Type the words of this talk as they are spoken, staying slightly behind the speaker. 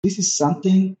This is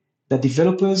something that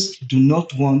developers do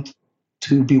not want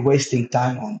to be wasting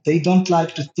time on. They don't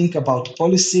like to think about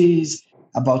policies,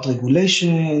 about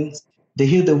regulations. They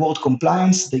hear the word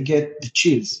compliance, they get the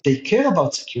chills. They care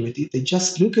about security, they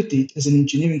just look at it as an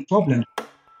engineering problem.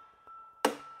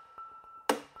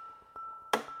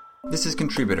 This is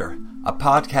Contributor, a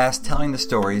podcast telling the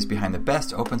stories behind the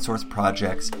best open source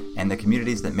projects and the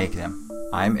communities that make them.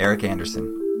 I'm Eric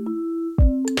Anderson.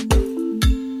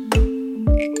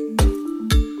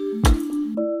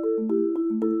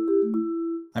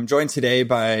 I'm joined today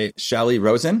by Shally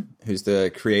Rosen, who's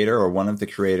the creator or one of the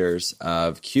creators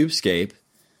of Kubescape.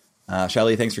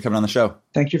 Shally, thanks for coming on the show.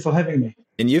 Thank you for having me.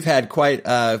 And you've had quite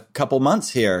a couple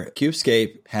months here.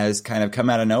 Kubescape has kind of come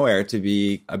out of nowhere to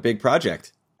be a big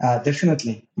project.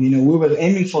 Definitely. We were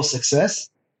aiming for success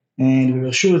and we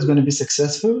were sure it's going to be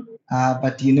successful,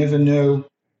 but you never know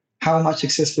how much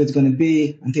successful it's going to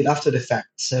be until after the fact.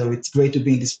 So it's great to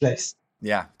be in this place.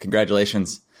 Yeah,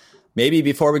 congratulations. Maybe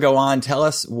before we go on, tell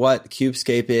us what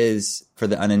Kubescape is for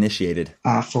the uninitiated.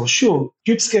 For sure.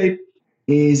 Kubescape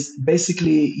is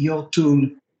basically your tool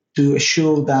to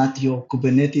assure that your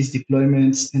Kubernetes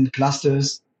deployments and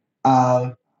clusters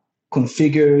are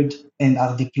configured and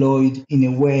are deployed in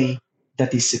a way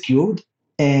that is secured.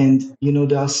 And,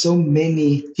 there are so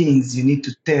many things you need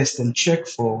to test and check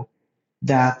for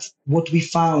that what we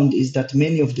found is that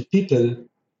many of the people,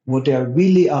 what they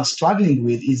really are struggling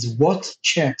with is what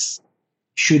checks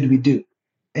should we do?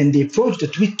 And the approach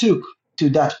that we took to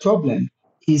that problem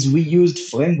is we used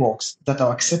frameworks that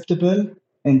are acceptable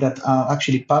and that are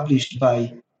actually published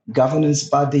by governance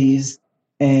bodies.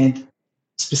 And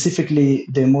specifically,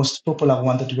 the most popular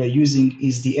one that we're using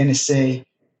is the NSA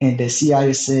and the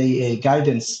CISA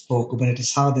guidance for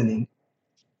Kubernetes hardening,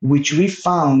 which we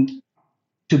found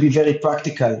to be very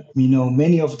practical.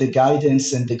 Many of the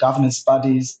guidance and the governance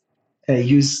bodies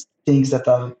use things that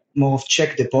are more of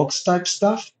check the box type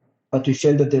stuff, but we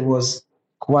felt that there was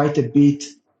quite a bit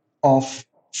of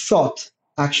thought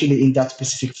actually in that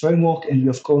specific framework. And we,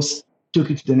 of course,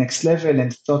 took it to the next level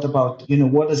and thought about,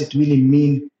 what does it really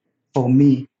mean for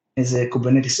me as a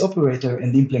Kubernetes operator,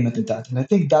 and implemented that. And I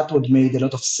think that would made a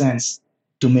lot of sense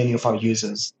to many of our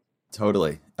users.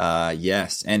 Totally.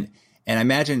 Yes. And I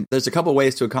imagine there's a couple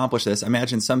ways to accomplish this. I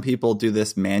imagine some people do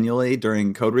this manually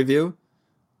during code review,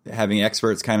 having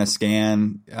experts kind of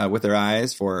scan with their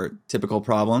eyes for typical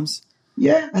problems.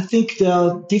 Yeah, I think there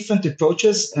are different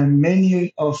approaches, and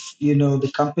many of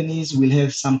the companies will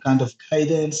have some kind of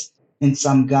guidance and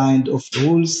some kind of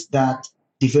rules that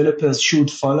developers should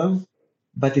follow,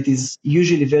 but it is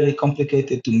usually very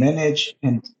complicated to manage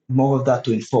and more of that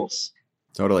to enforce.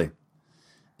 Totally.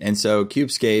 And so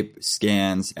Kubescape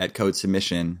scans at code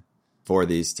submission for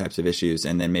these types of issues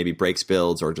and then maybe breaks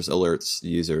builds or just alerts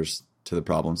users to the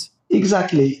problems.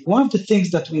 Exactly. One of the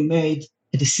things that we made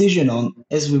a decision on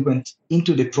as we went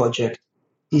into the project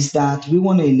is that we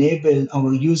want to enable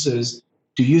our users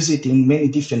to use it in many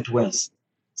different ways.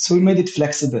 So we made it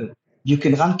flexible. You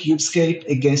can run Kubescape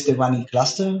against a running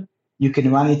cluster. You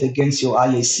can run it against your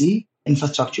IAC,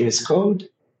 infrastructure as code,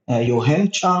 your Helm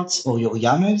charts or your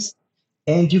YAMLs.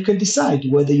 And you can decide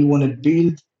whether you want to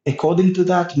build according to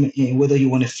that, whether you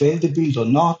want to fail the build or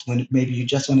not, when maybe you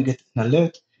just want to get an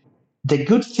alert. The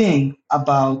good thing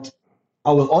about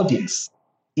our audience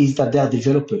is that they are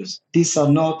developers. These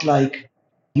are not like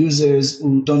users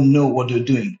who don't know what they're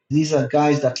doing. These are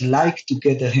guys that like to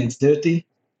get their hands dirty.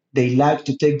 They like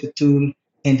to take the tool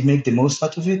and make the most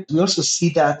out of it. We also see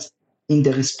that in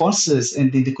the responses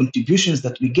and in the contributions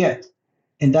that we get.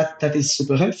 And that is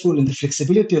super helpful, and the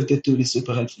flexibility of the tool is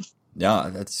super helpful.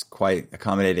 Yeah, that's quite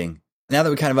accommodating. Now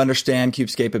that we kind of understand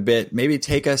Kubescape a bit, maybe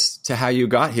take us to how you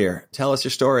got here. Tell us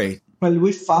your story. Well,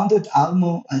 we founded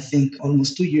Almo, I think,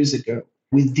 almost 2 years ago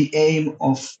with the aim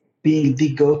of being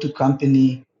the go-to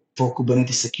company for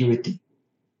Kubernetes security.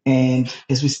 And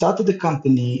as we started the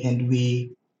company and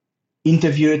we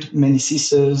interviewed many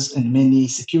CISOs and many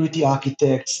security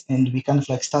architects, and we kind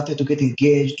of started to get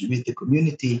engaged with the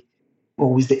community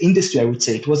or with the industry, I would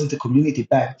say. It wasn't a community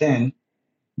back then.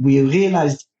 We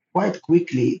realized quite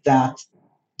quickly that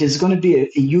there's going to be a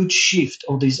huge shift,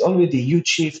 or there's already a huge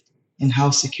shift in how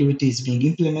security is being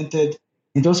implemented,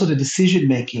 and also the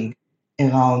decision-making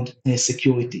around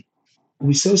security.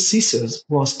 We saw CISOs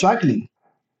who are struggling.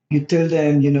 You tell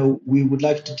them, we would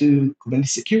like to do Kubernetes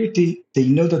security. They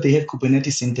know that they have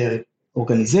Kubernetes in their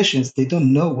organizations. They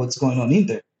don't know what's going on in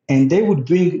there. And they would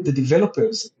bring the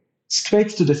developers straight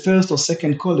to the first or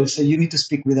second call. They say, you need to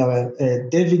speak with our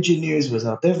dev engineers, with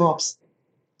our DevOps.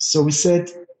 So we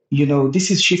said, this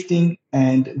is shifting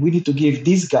and we need to give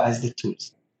these guys the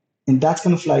tools. And that's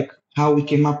kind of how we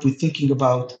came up with thinking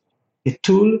about a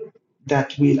tool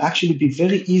that will actually be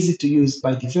very easy to use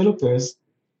by developers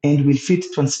and will fit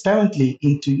transparently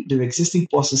into their existing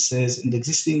processes and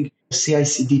existing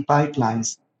CI/CD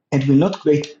pipelines and will not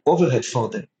create overhead for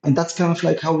them. And that's kind of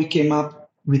like how we came up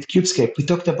with Kubescape. We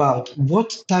talked about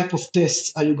what type of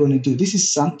tests are you going to do? This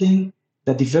is something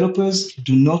that developers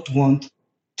do not want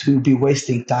to be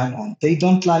wasting time on. They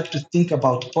don't like to think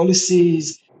about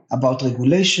policies, about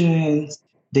regulations.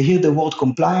 They hear the word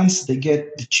compliance, they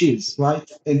get the chills,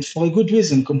 right? And for a good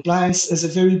reason. Compliance has a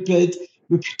very bad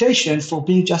reputation for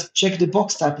being just check the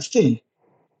box type of thing.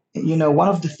 One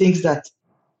of the things that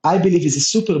I believe is a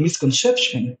super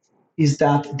misconception is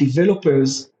that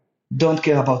developers don't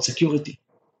care about security.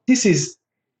 This is,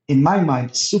 in my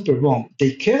mind, super wrong.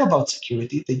 They care about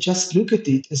security. They just look at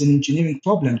it as an engineering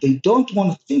problem. They don't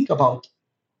want to think about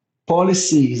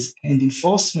policies and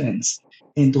enforcements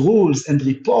and rules and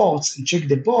reports and check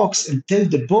the box and tell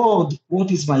the board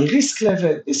what is my risk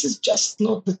level. This is just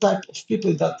not the type of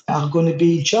people that are going to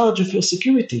be in charge of your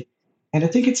security. And I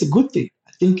think it's a good thing.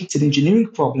 I think it's an engineering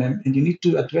problem and you need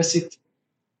to address it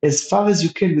as far as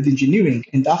you can with engineering.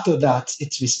 And after that,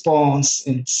 it's response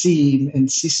and SIEM and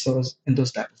CISOs and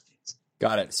those type of things.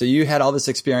 Got it. So you had all this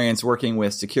experience working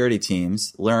with security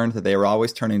teams, learned that they were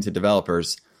always turning to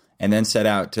developers, and then set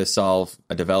out to solve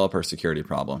a developer security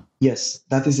problem. Yes,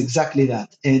 that is exactly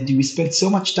that. And we spent so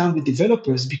much time with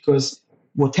developers because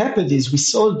what happened is we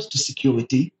sold to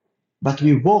security, but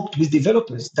we worked with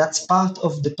developers. That's part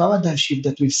of the paradigm shift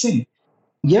that we've seen.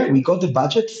 Yeah, we got the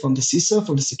budget from the CISO,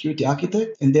 from the security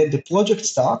architect, and then the project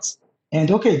starts.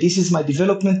 And okay, this is my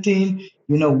development team,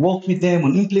 work with them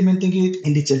on implementing it.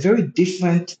 And it's a very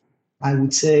different, I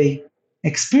would say,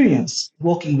 experience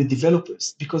working with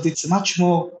developers because it's much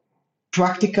more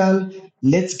practical,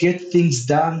 let's get things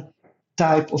done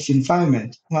type of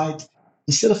environment, right?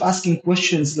 Instead of asking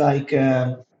questions like,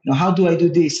 how do I do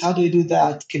this? How do I do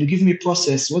that? Can you give me a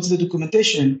process? What's the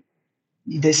documentation?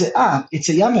 They say, it's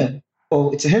a YAML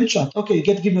or it's a Helm chart. Okay,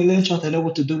 give me a Helm chart. I know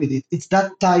what to do with it. It's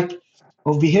that type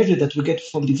of behavior that we get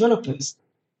from developers.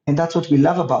 And that's what we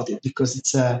love about it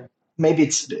because maybe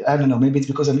it's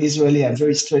because I'm Israeli. I'm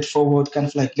very straightforward, kind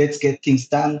of like, let's get things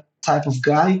done type of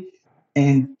guy.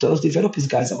 And those developers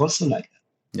guys are also like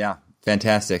that. Yeah,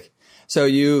 fantastic. So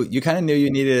you kind of knew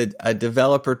you needed a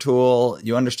developer tool.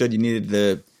 You understood you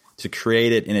needed to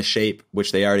create it in a shape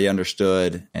which they already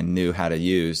understood and knew how to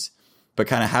use. But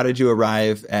kind of how did you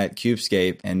arrive at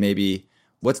Kubescape? And maybe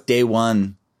what's day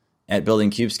one at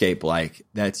building Kubescape like?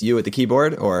 That's you at the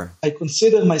keyboard, or? I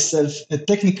consider myself a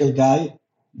technical guy,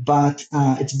 but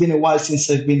it's been a while since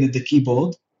I've been at the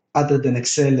keyboard, other than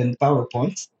Excel and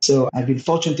PowerPoint. So I've been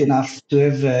fortunate enough to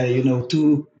have,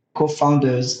 two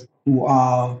co-founders who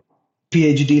are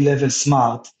PhD level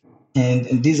smart.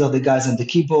 And these are the guys on the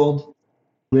keyboard.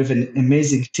 We have an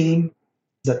amazing team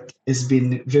that has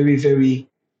been very, very,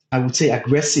 I would say,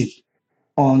 aggressive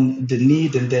on the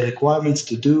need and the requirements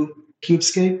to do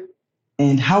Kubescape.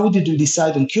 And how did we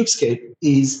decide on Kubescape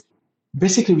is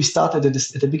basically we started at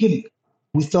the beginning.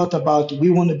 We thought about, we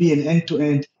want to be an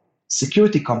end-to-end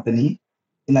security company,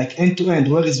 like end-to-end,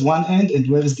 where is one end and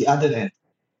where is the other end?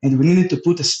 And we needed to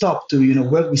put a stop to,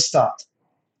 where we start.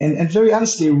 And very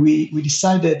honestly, we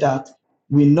decided that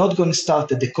we're not going to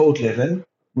start at the code level.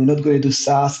 We're not going to do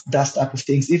SaaS, that type of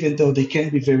things, even though they can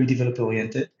be very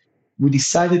developer-oriented. We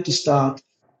decided to start,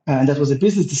 and that was a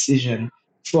business decision,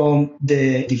 from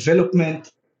the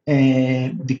development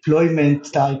and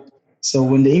deployment type. So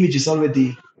when the image is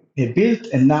already built,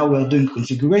 and now we're doing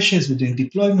configurations, we're doing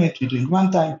deployment, we're doing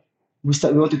runtime, we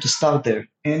wanted to start there.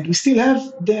 And we still have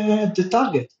the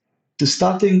target to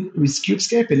starting with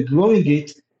Kubescape and growing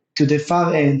it to the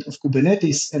far end of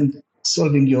Kubernetes and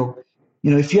solving your,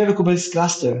 if you have a Kubernetes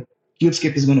cluster,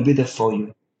 Kubescape is going to be there for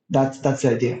you. That's the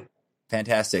idea.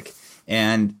 Fantastic.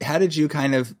 And how did you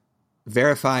kind of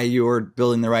verify you're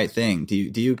building the right thing? Do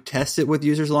you test it with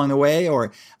users along the way?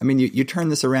 Or, you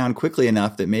turned this around quickly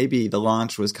enough that maybe the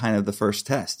launch was kind of the first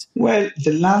test. Well,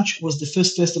 the launch was the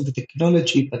first test of the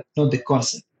technology, but not the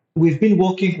concept. We've been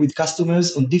working with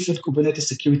customers on different Kubernetes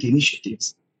security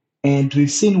initiatives. And we've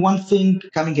seen one thing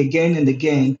coming again and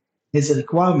again as a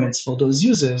requirements for those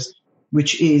users,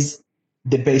 which is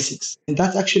the basics. And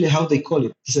that's actually how they call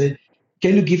it. They say,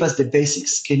 can you give us the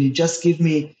basics? Can you just give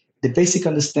me the basic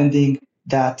understanding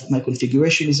that my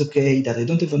configuration is okay, that I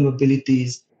don't have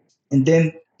vulnerabilities, and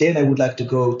then I would like to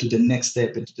go to the next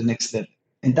step and to the next level.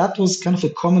 And that was kind of a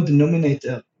common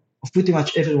denominator of pretty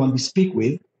much everyone we speak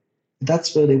with.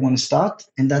 That's where they want to start,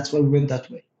 and that's why we went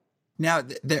that way. Now,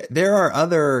 there are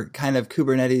other kind of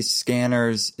Kubernetes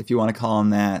scanners, if you want to call them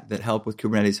that help with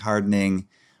Kubernetes hardening.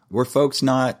 Were folks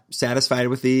not satisfied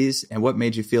with these? And what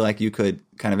made you feel like you could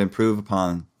kind of improve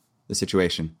upon the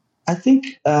situation? I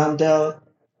think there are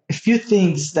a few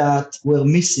things that were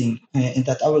missing and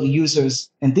that our users,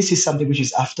 and this is something which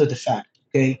is after the fact,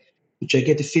 okay, which I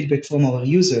get the feedback from our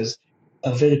users,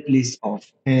 are very pleased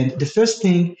of. And the first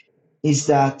thing is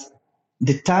that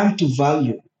the time to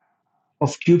value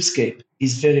of Cubescape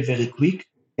is very, very quick,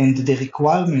 and the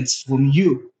requirements from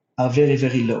you are very,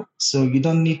 very low. So you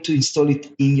don't need to install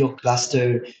it in your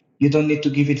cluster. You don't need to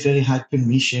give it very high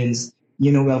permissions.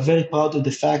 We are very proud of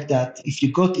the fact that if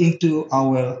you got into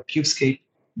our Cubescape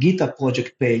GitHub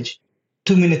project page,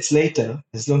 2 minutes later,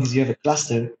 as long as you have a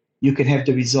cluster, you can have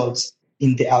the results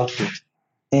in the output.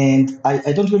 And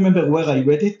I don't remember where I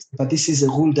read it, but this is a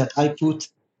rule that I put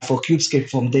for Cubescape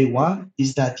from day one,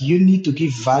 is that you need to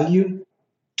give value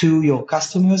to your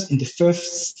customers in the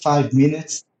first 5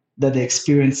 minutes that they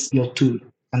experience your tool.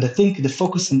 And I think the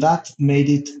focus on that made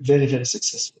it very, very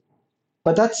successful.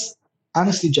 But that's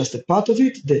honestly just a part of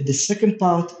it. The second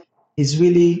part is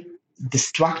really the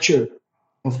structure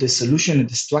of the solution and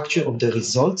the structure of the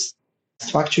results,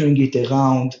 structuring it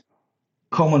around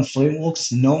common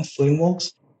frameworks, known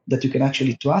frameworks that you can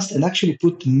actually trust and actually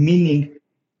put meaning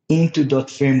into that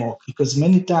framework. Because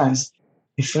many times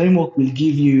a framework will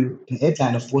give you an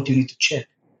headline of what you need to check.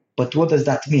 But what does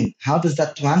that mean? How does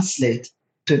that translate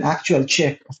to an actual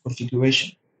check of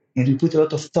configuration? And we put a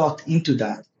lot of thought into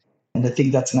that. And I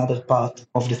think that's another part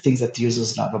of the things that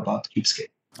users love about Cubescape.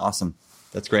 Awesome.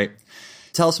 That's great.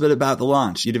 Tell us a bit about the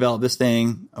launch. You developed this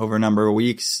thing over a number of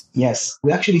weeks. Yes,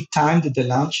 we actually timed the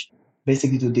launch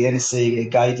basically to the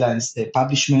NSA guidelines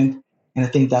publishment. And I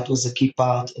think that was a key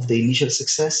part of the initial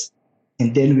success.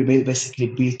 And then we basically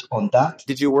built on that.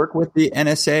 Did you work with the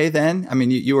NSA then? I mean,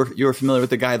 you were familiar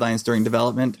with the guidelines during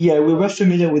development? Yeah, we were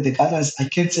familiar with the guidelines. I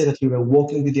can't say that we were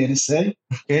working with the NSA.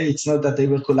 Okay, it's not that they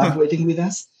were collaborating with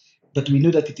us, but we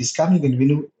knew that it is coming and we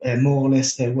knew more or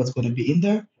less what's going to be in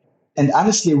there. And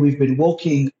honestly, we've been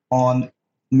working on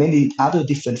many other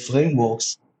different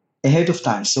frameworks ahead of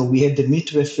time. So we had the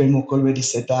Mitre framework already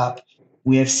set up.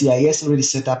 We have CIS already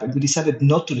set up, and we decided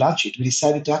not to launch it. We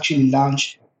decided to actually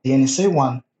launch the NSA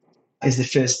one as the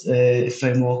first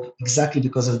framework exactly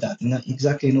because of that, and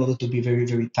exactly in order to be very,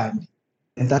 very timely.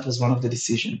 And that was one of the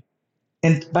decisions.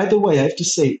 And by the way, I have to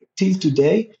say, till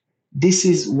today, this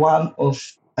is one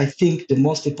of, I think, the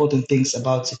most important things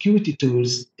about security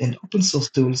tools and open source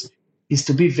tools is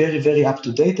to be very, very up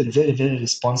to date and very, very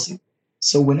responsive.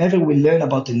 So whenever we learn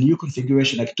about a new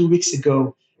configuration, like 2 weeks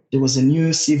ago, there was a new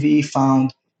CVE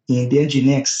found in the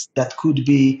Nginx that could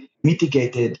be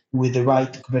mitigated with the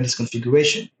right Kubernetes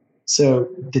configuration. So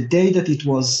the day that it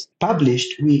was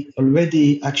published, we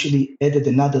already actually added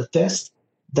another test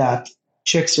that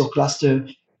checks your cluster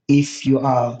if you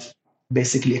are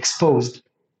basically exposed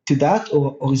to that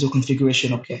or is your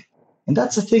configuration okay. And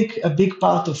that's, I think, a big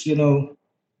part of,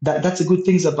 that's a good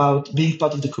thing about being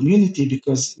part of the community,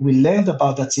 because we learned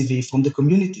about that CVE from the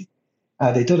community.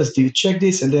 They told us, do you check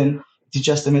this? And then it's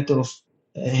just a matter of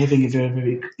having a very,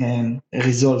 very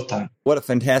resolve time. What a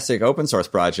fantastic open source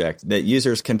project that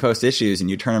users can post issues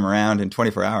and you turn them around in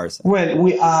 24 hours. Well,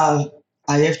 we are,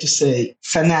 I have to say,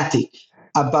 fanatic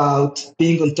about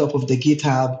being on top of the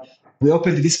GitHub. We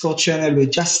opened the Discord channel. We're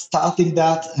just starting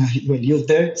that. Well, you're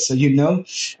there, so you know.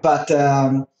 But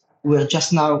we're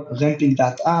just now ramping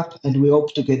that up, and we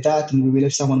hope to get that, and we will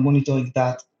have someone monitoring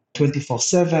that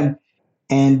 24/7.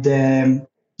 And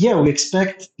we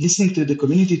expect listening to the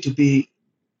community to be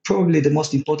probably the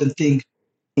most important thing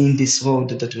in this road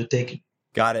that we're taking.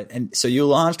 Got it. And so you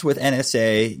launched with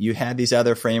NSA. You had these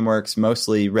other frameworks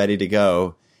mostly ready to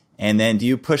go. And then do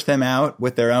you push them out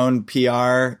with their own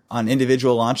PR on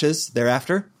individual launches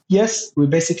thereafter? Yes, we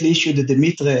basically issued the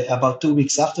Mitre about 2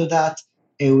 weeks after that.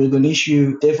 And we're going to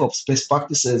issue DevOps best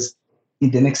practices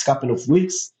in the next couple of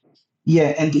weeks.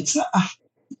 Yeah, and it's not,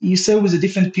 you say with a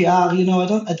different PR,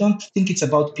 I don't think it's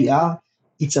about PR.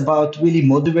 It's about really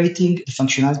moderating the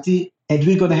functionality. And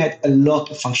we're going to have a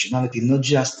lot of functionality, not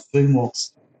just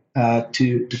frameworks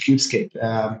to Cubescape.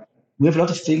 We have a lot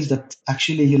of things that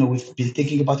actually, we've been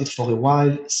thinking about it for a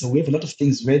while. So we have a lot of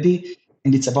things ready,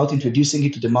 and it's about introducing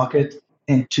it to the market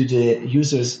and to the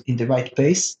users in the right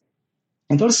pace.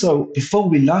 And also, before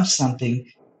we launch something,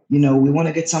 we want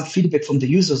to get some feedback from the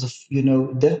users of,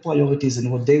 their priorities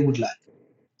and what they would like.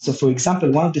 So, for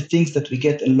example, one of the things that we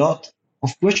get a lot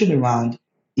of question around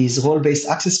is role-based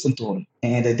access control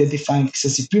and identifying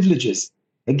excessive privileges.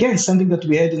 Again, something that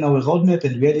we had in our roadmap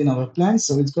and we had in our plan.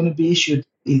 So it's going to be issued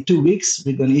in 2 weeks.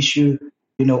 We're going to issue,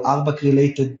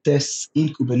 RBAC-related tests in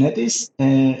Kubernetes,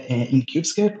 in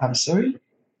Cubescape,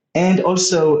 And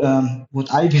also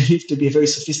what I believe to be a very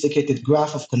sophisticated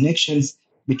graph of connections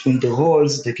between the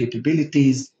roles, the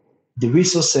capabilities, the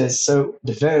resources, so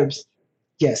the verbs.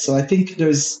 Yeah, so I think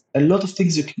there's a lot of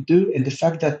things you can do, and the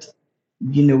fact that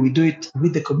we do it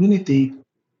with the community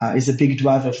is a big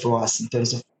driver for us in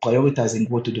terms of prioritizing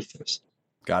what to do first.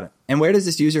 Got it. And where does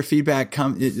this user feedback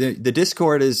come? The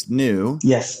Discord is new.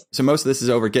 Yes. So most of this is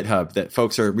over GitHub, that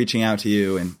folks are reaching out to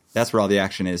you, and that's where all the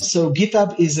action is. So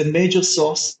GitHub is a major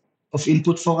source of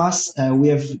input for us. We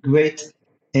have great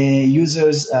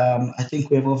users. I think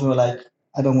we have over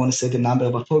I don't want to say the number,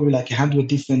 but probably 100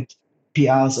 different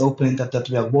PRs open that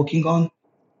we are working on.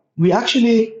 We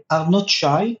actually are not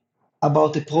shy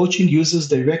about approaching users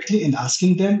directly and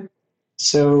asking them.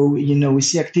 So, we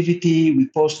see activity, we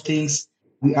post things,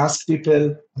 we ask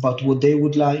people about what they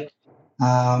would like.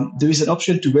 There is an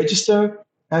option to register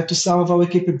to some of our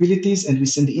capabilities, and we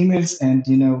send emails.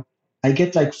 And, I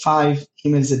get 5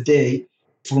 emails a day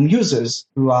from users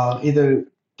who are either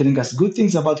telling us good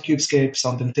things about Kubescape,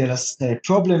 some of them tell us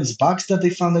problems, bugs that they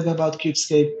found out about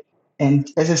Kubescape. And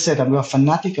as I said, I'm a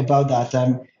fanatic about that.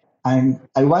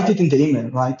 I write it in the email,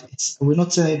 right? We're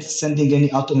not sending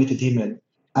any automated email.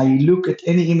 I look at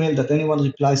any email that anyone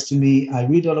replies to me. I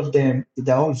read all of them.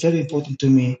 They're all very important to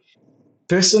me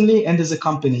personally and as a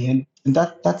company. And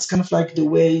that's kind of the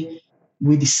way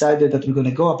we decided that we're going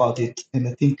to go about it. And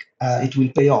I think it will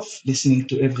pay off listening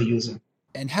to every user.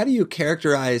 And how do you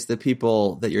characterize the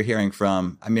people that you're hearing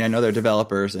from? I mean, I know they're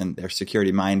developers and they're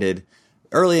security minded.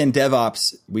 Early in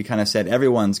DevOps, we kind of said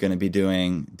everyone's going to be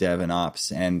doing dev and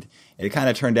ops. And it kind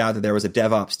of turned out that there was a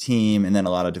DevOps team and then a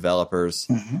lot of developers.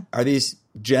 Mm-hmm. Are these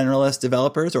generalist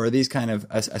developers, or are these kind of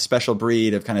a special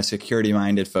breed of kind of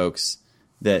security-minded folks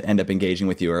that end up engaging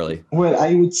with you early? Well,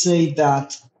 I would say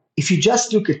that if you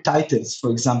just look at titles, for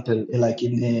example, like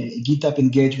in GitHub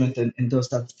engagement and those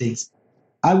type of things,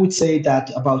 I would say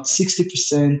that about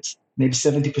 60%, maybe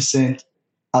 70%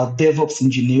 are DevOps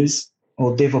engineers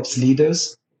or DevOps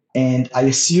leaders. And I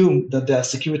assume that they are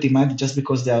security minded just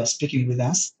because they are speaking with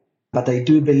us. But I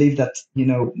do believe that,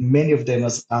 many of them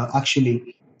are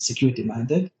actually security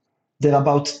minded. There are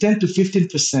about 10 to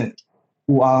 15%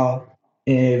 who are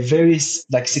very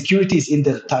security is in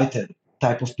their title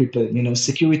type of people,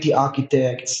 security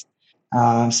architects,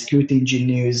 security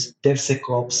engineers,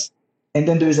 DevSecOps. And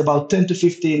then there is about 10 to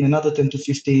 15, another 10 to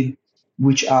 15,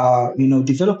 which are,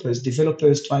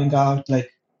 developers trying out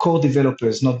core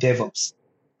developers, not DevOps.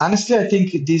 Honestly, I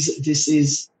think this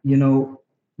is,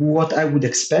 what I would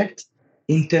expect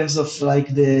in terms of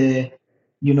the,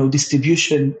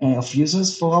 distribution of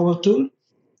users for our tool.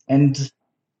 And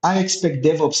I expect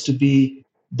DevOps to be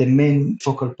the main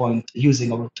focal point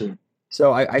using our tool.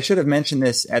 So I should have mentioned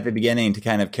this at the beginning to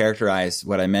kind of characterize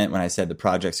what I meant when I said the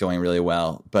project's going really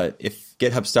well. But if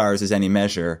GitHub Stars is any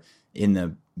measure, in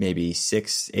the maybe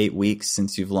 6-8 weeks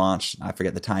since you've launched, I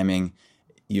forget the timing,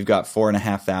 you've got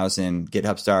 4,500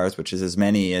 GitHub Stars, which is as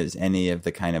many as any of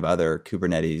the kind of other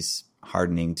Kubernetes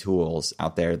hardening tools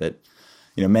out there that,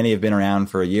 many have been around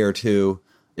for a year or two.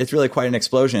 It's really quite an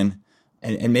explosion.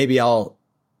 And maybe I'll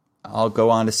go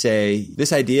on to say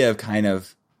this idea of kind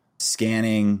of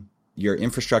scanning your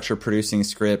infrastructure producing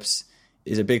scripts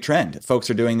is a big trend. Folks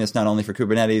are doing this not only for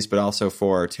Kubernetes, but also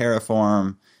for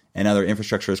Terraform and other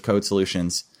infrastructure as code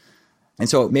solutions. And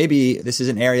so maybe this is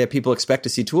an area people expect to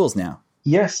see tools now.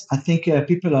 Yes, I think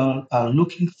people are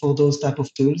looking for those type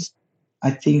of tools.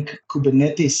 I think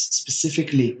Kubernetes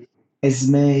specifically has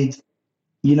made,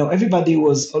 everybody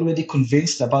was already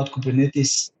convinced about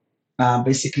Kubernetes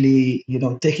basically,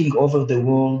 taking over the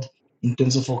world in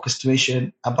terms of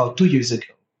orchestration about 2 years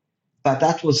ago. But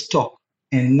that was talk,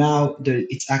 and now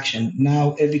it's action.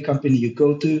 Now every company you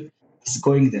go to is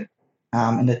going there.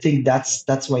 And I think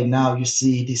that's why now you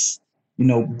see this,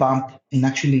 bump in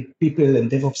actually people and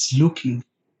DevOps looking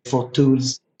for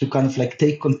tools to kind of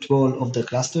take control of the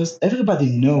clusters. Everybody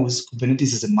knows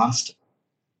Kubernetes is a monster,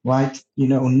 right?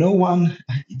 No one,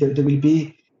 there will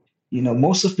be,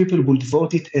 most of people will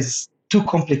vote it as too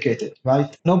complicated,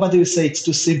 right? Nobody will say it's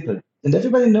too simple. And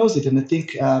everybody knows it. And I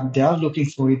think they are looking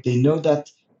for it. They know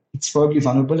that it's probably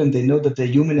vulnerable, and they know that the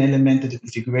human element and the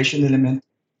configuration element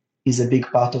is a big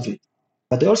part of it.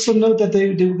 But they also know that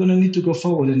they're going to need to go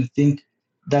forward. And I think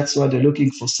that's why they're looking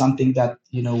for something that,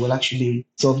 will actually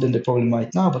solve them the problem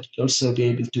right now, but will also be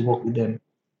able to work with them,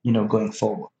 going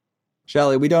forward.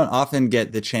 Shelly, we don't often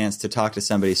get the chance to talk to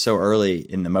somebody so early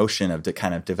in the motion of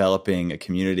kind of developing a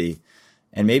community.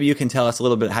 And maybe you can tell us a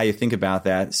little bit how you think about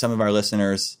that. Some of our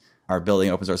listeners are building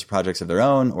open source projects of their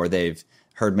own, or they've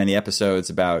heard many episodes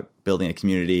about building a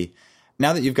community.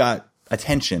 Now that you've got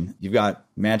attention. You've got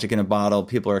magic in a bottle.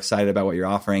 People are excited about what you're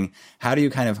offering. How do you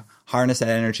kind of harness that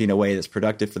energy in a way that's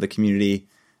productive for the community?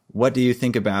 What do you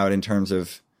think about in terms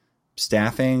of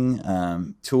staffing,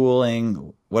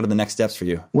 tooling? What are the next steps for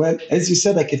you? Well, as you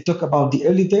said, I can talk about the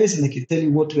early days and I can tell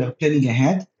you what we are planning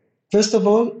ahead. First of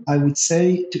all, I would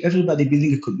say to everybody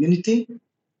building a community,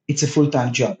 it's a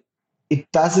full-time job.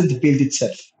 It doesn't build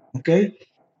itself. Okay.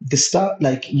 The start,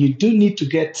 like you do need to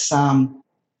get some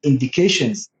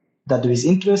indications that there is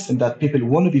interest and that people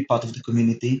want to be part of the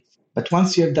community. But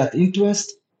once you have that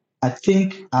interest, I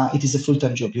think it is a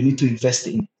full-time job. You need to invest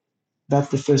in. That's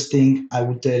the first thing I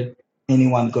would tell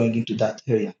anyone going into that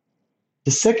area.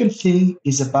 The second thing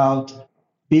is about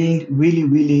being really,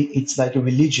 really, it's like a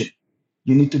religion.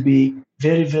 You need to be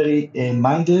very, very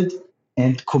minded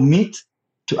and commit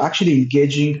to actually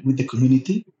engaging with the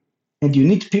community. And you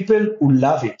need people who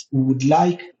love it, who would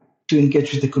like to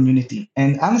engage with the community.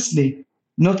 And honestly,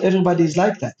 not everybody is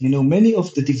like that. Many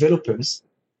of the developers,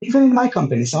 even in my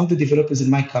company, some of the developers in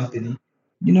my company,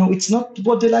 it's not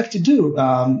what they like to do. Be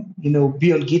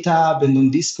on GitHub and on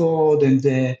Discord and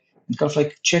kind of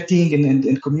like chatting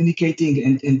and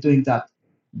communicating and doing that.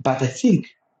 But I think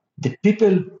the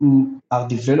people who are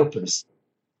developers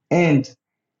and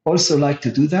also like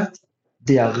to do that,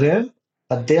 they are rare,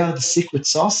 but they are the secret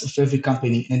sauce of every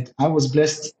company. And I was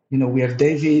blessed, we have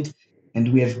David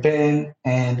and we have Ben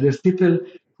and we have people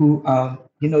who are,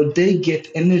 they get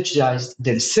energized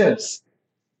themselves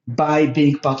by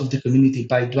being part of the community,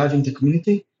 by driving the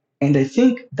community. And I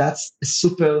think that's a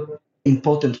super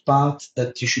important part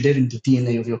that you should have in the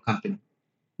DNA of your company.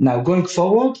 Now, going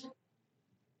forward,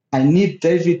 I need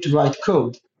David to write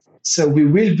code. So we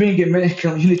will bring a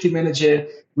community manager.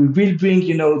 We will bring,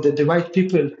 the right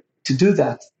people to do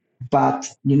that. But,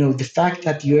 the fact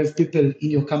that you have people in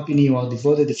your company who are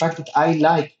devoted, the fact that I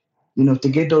like, to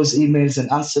get those emails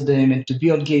and answer them and to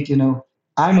be on Git,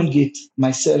 I'm on Git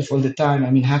myself all the time. I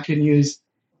mean, Hacker News,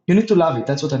 you need to love it.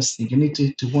 That's what I'm saying. You need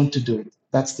to want to do it.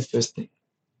 That's the first thing.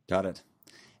 Got it.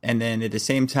 And then at the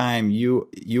same time,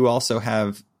 you also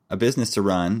have a business to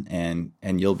run,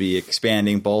 and you'll be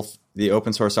expanding both the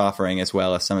open source offering as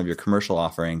well as some of your commercial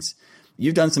offerings.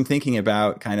 You've done some thinking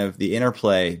about kind of the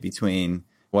interplay between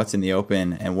what's in the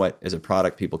open and what is a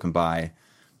product people can buy.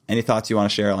 Any thoughts you want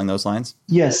to share along those lines?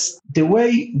 Yes. The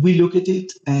way we look at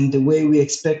it and the way we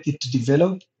expect it to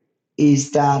develop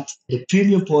is that the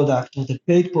premium product or the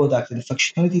paid product and the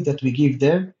functionality that we give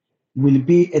there will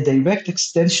be a direct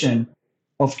extension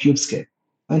of Kubescape.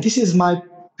 And this is my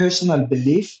personal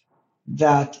belief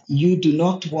that you do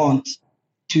not want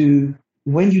to,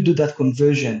 when you do that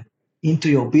conversion into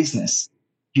your business,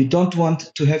 you don't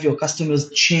want to have your customers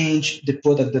change the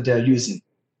product that they're using.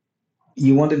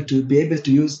 You want them to be able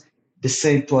to use the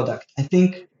same product. I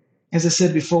think, as I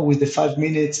said before, with the 5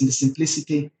 minutes and the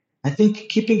simplicity, I think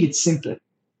keeping it simple,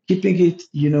 keeping it,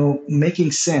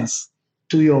 making sense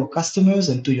to your customers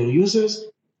and to your users,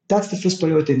 that's the first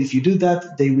priority. And if you do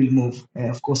that, they will move,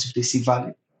 of course, if they see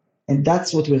value. And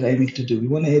that's what we're aiming to do. We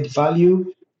want to add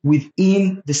value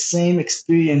within the same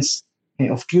experience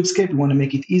of Kubescape. We want to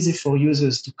make it easy for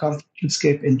users to come to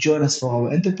Kubescape and join us for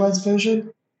our enterprise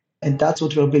version. And that's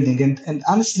what we're building. And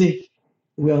honestly,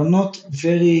 we are not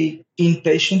very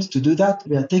impatient to do that.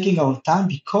 We are taking our time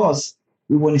because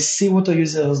we want to see what our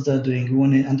users are doing. We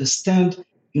want to understand,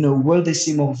 where they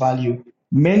see more value.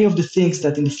 Many of the things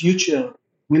that in the future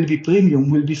will be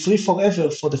premium will be free forever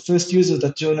for the first users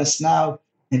that join us now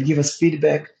and give us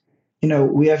feedback.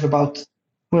 We have about,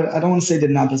 I don't want to say the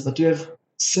numbers, but we have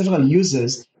several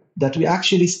users that we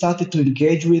actually started to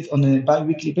engage with on a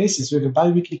bi-weekly basis. We have a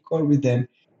bi-weekly call with them.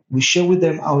 We share with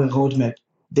them our roadmap.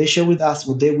 They share with us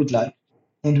what they would like.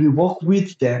 And we work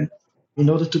with them in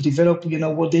order to develop,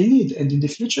 what they need. And in the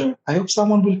future, I hope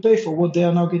someone will pay for what they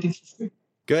are now getting for free.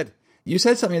 Good. You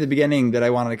said something at the beginning that I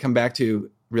wanted to come back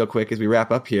to real quick as we wrap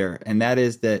up here. And that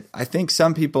is that I think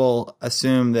some people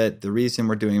assume that the reason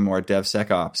we're doing more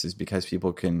DevSecOps is because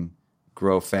people can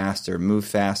grow faster, move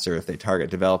faster if they target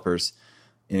developers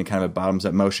in kind of a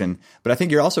bottoms-up motion. But I think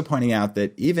you're also pointing out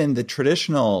that even the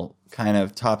traditional kind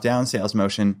of top-down sales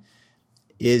motion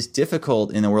is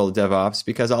difficult in the world of DevOps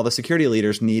because all the security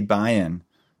leaders need buy-in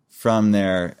from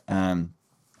their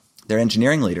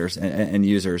engineering leaders and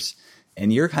users.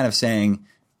 And you're kind of saying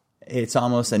it's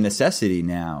almost a necessity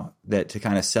now that to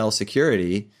kind of sell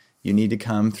security, you need to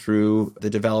come through the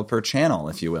developer channel,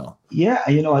 if you will. Yeah,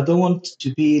 I don't want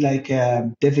to be like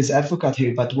a devil's advocate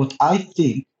here, but what I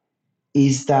think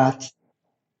is that,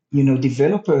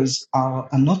 developers are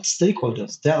not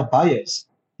stakeholders. They are buyers.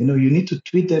 You need to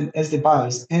treat them as the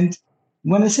buyers. And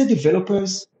when I say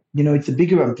developers, it's a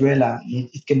bigger umbrella.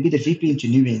 It can be the VP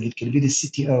engineering, it can be the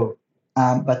CTO.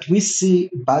 But we see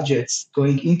budgets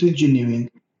going into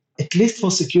engineering, at least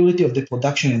for security of the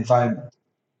production environment.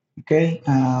 Okay.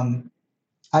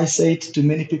 I say it to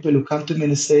many people who come to me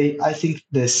and say, I think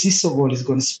the CISO role is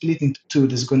going to split into two.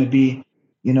 There's going to be,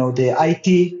 the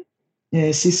IT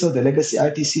CISO, the legacy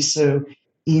IT CISO,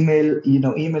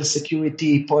 email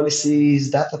security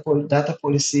policies, data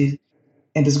policies,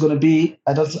 and there's going to be,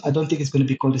 I don't think it's going to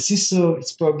be called a CISO.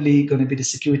 It's probably going to be the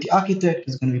security architect.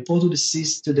 It's going to report to the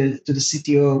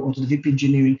CTO or to the VP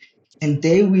engineering, and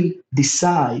they will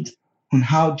decide on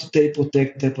how they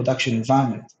protect their production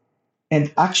environment.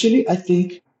 And actually, I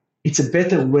think it's a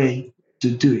better way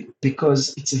to do it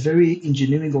because it's a very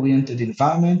engineering-oriented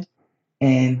environment,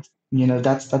 and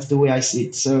that's the way I see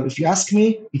it. So if you ask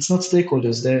me, it's not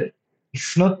stakeholders.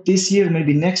 If not this year,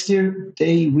 maybe next year,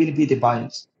 they will be the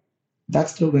buyers.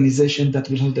 That's the organization that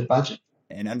will hold the budget.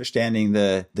 And understanding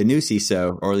the new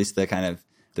CISO, or at least the kind of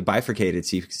the bifurcated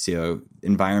CISO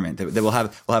environment, that we'll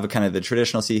have a kind of the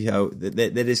traditional CISO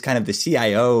that is kind of the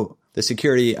CIO, the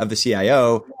security of the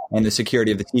CIO, and the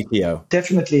security of the CTO.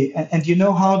 Definitely, and you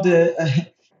know how the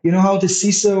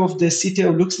CISO of the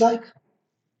CTO looks like.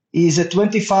 He's a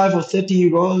 25 or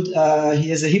 30-year-old. He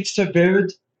has a hipster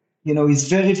beard. He's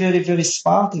very, very, very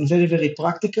smart and very, very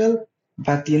practical.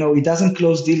 But, he doesn't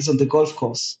close deals on the golf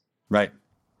course. Right.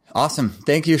 Awesome.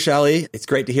 Thank you, Shali. It's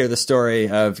great to hear the story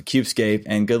of CubeScape,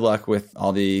 and good luck with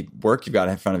all the work you've got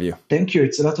in front of you. Thank you.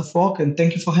 It's a lot of work, and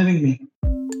thank you for having me.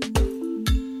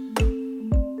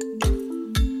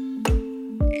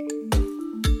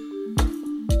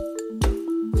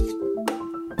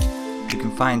 You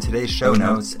can find today's show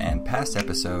notes and past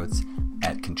episodes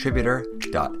at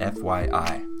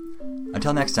contributor.fyi.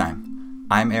 Until next time,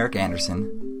 I'm Eric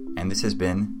Anderson, and this has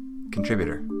been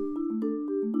Contributor.